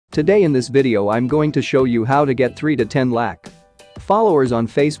Today in this video I'm going to show you how to get 3 to 10 lakh followers on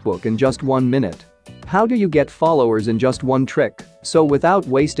Facebook in just 1 minute. How do you get followers in just one trick? So without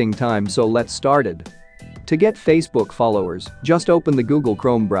wasting time, so let's started. To get Facebook followers, just open the Google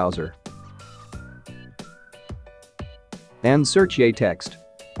Chrome browser and search Yatext.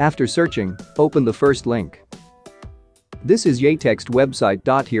 After searching, open the first link. This is Yatext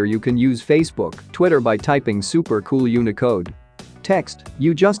website. Here you can use Facebook, Twitter by typing super cool Unicode text.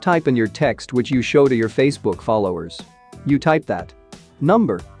 You just type in your text which you show to your Facebook followers. You type that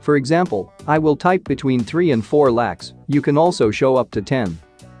number. For example, I will type between 3 and 4 lakhs. You can also show up to 10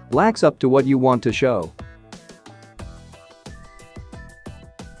 lakhs, up to what you want to show.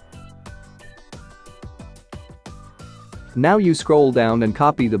 Now you scroll down and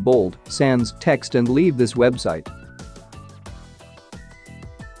copy the bold, sans text and leave this website.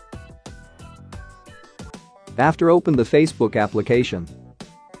 After open the Facebook application.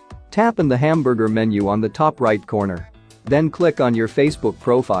 Tap in the hamburger menu on the top right corner. Then click on your Facebook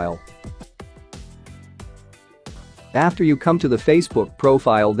profile. After you come to the Facebook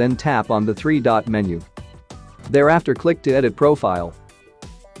profile, then tap on the 3-dot menu. Thereafter click to edit profile.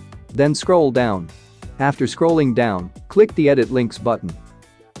 Then scroll down. After scrolling down, click the edit links button.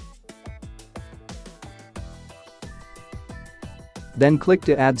 Then click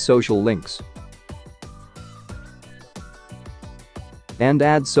to add social links. And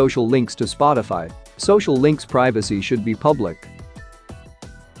add social links to Spotify. Social links privacy should be public.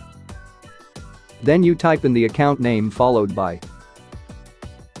 Then you type in the account name followed by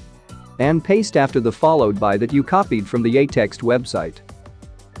and paste after the followed by that you copied from the Yatext website.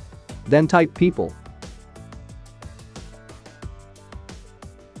 Then type people.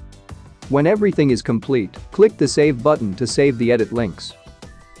 When everything is complete, click the save button to save the edit links.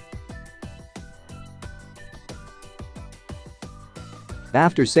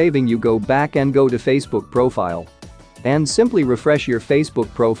 After saving, you go back and go to Facebook profile. And simply refresh your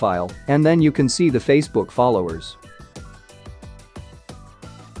Facebook profile, and then you can see the Facebook followers.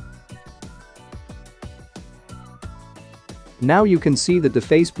 Now you can see that the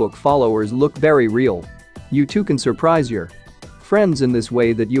Facebook followers look very real. You too can surprise your friends in this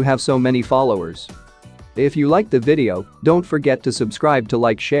way that you have so many followers. If you like the video, don't forget to subscribe to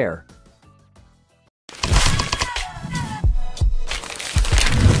like, share.